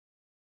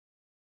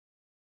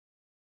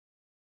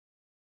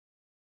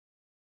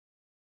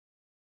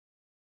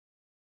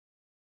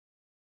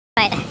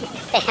Alright,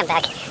 okay, I'm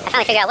back. I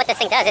finally figured out what this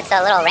thing does. It's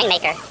a little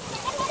rainmaker.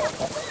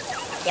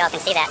 Y'all can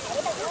see that.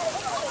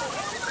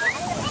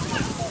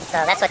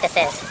 So that's what this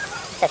is.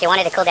 So if you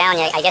wanted to cool down,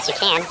 I guess you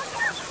can.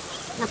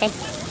 Okay,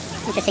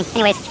 interesting.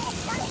 Anyways,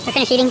 we're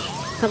finished eating.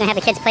 We're gonna have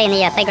the kids play in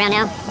the playground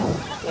now.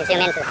 You zoom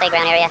into the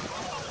playground area.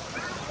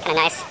 Kind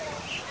of nice.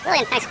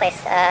 Really nice place.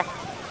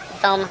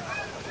 Foam.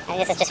 I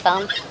guess it's just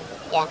foam.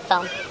 Yeah,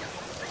 foam.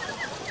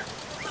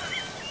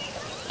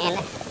 And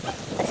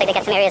looks like they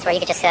got some areas where you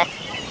could just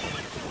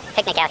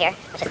picnic out here,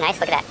 which is nice.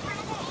 Look at that.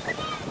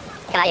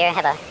 Come out here,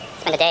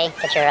 spend a day,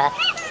 get your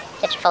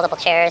foldable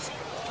chairs,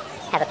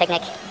 have a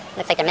picnic.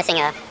 Looks like they're missing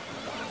a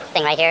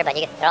thing right here, but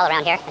they're all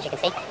around here, as you can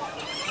see.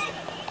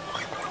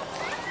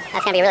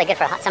 That's gonna be really good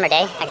for a hot summer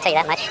day. I can tell you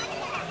that much.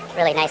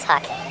 Really nice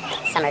hot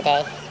summer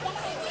day.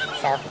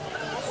 So,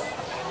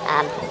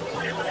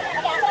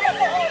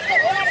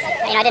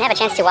 I didn't have a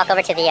chance to walk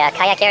over to the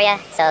kayak area,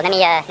 so let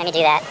me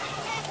do that.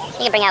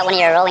 You can bring out one of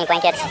your rolling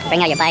blankets,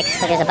 bring out your bikes.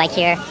 So there's a bike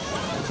here,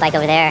 bike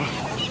over there.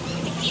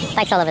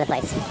 Bikes all over the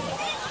place.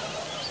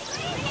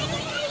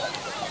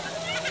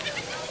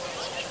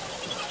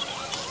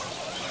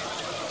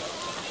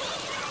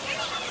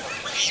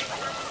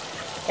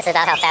 This is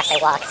not how fast I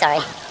walk, sorry.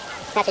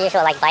 It's not the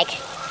usual bike,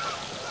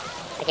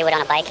 like you would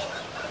on a bike.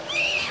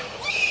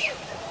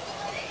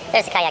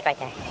 There's a kayak right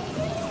there.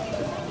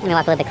 Let me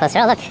walk a little bit closer.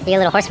 Oh look, you get a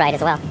little horse ride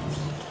as well.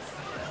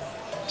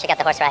 Check out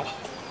the horse ride.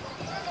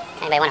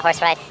 Anybody want a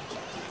horse ride?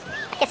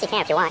 I guess you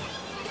can if you want.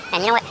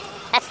 And you know what?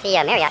 That's the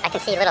Marriott. I can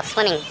see a little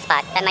swimming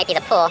spot. That might be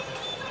the pool.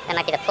 That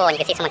might be the pool, and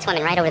you can see someone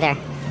swimming right over there.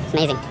 It's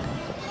amazing.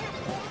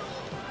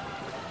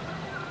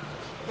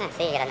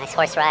 See, you got a nice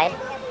horse ride.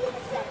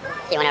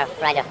 If you want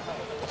to ride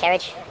a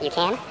carriage, you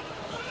can.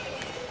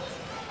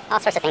 All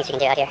sorts of things you can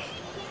do out here.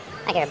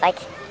 I hear a bike.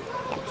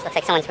 Yeah, this looks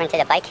like someone's rented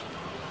a bike.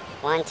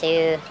 1,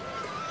 2,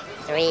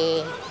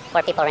 3,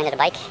 4 people rented a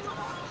bike.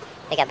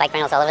 They got bike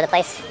rentals all over the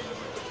place.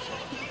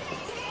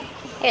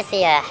 Here's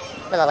the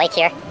little lake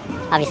here,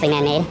 obviously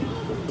man-made.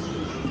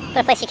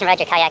 But a place you can ride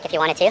your kayak if you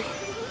wanted to.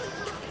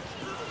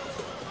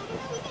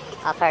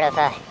 All part of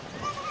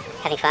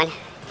having fun.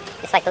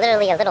 It's like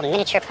literally a little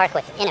miniature park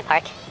within a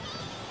park.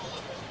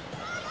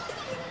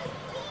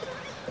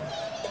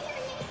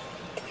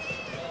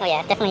 Oh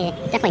yeah,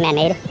 definitely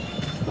man-made.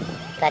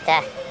 But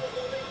I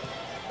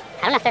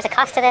don't know if there's a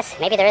cost to this.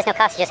 Maybe there is no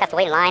cost, you just have to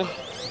wait in line.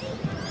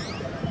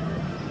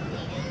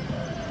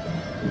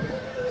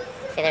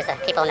 See, there's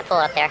people in the pool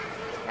up there.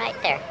 Right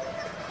there.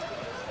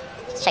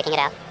 Just checking it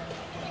out.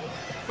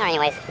 Alright,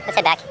 anyways, let's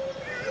head back.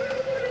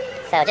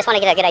 So just want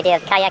to get a good idea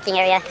of the kayaking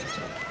area,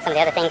 some of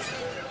the other things.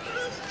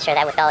 Share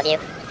that with all of you.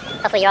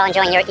 Hopefully you're all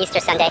enjoying your Easter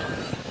Sunday.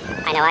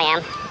 I know I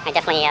am. I'm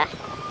definitely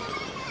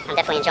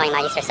enjoying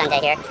my Easter Sunday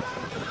here.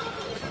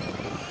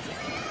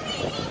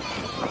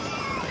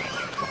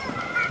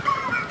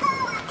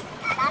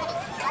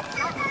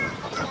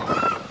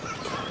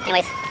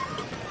 Anyways,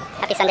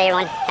 happy Sunday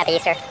everyone. Happy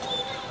Easter.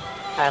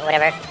 Or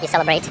whatever you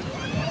celebrate.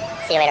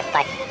 See you later.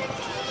 Bye.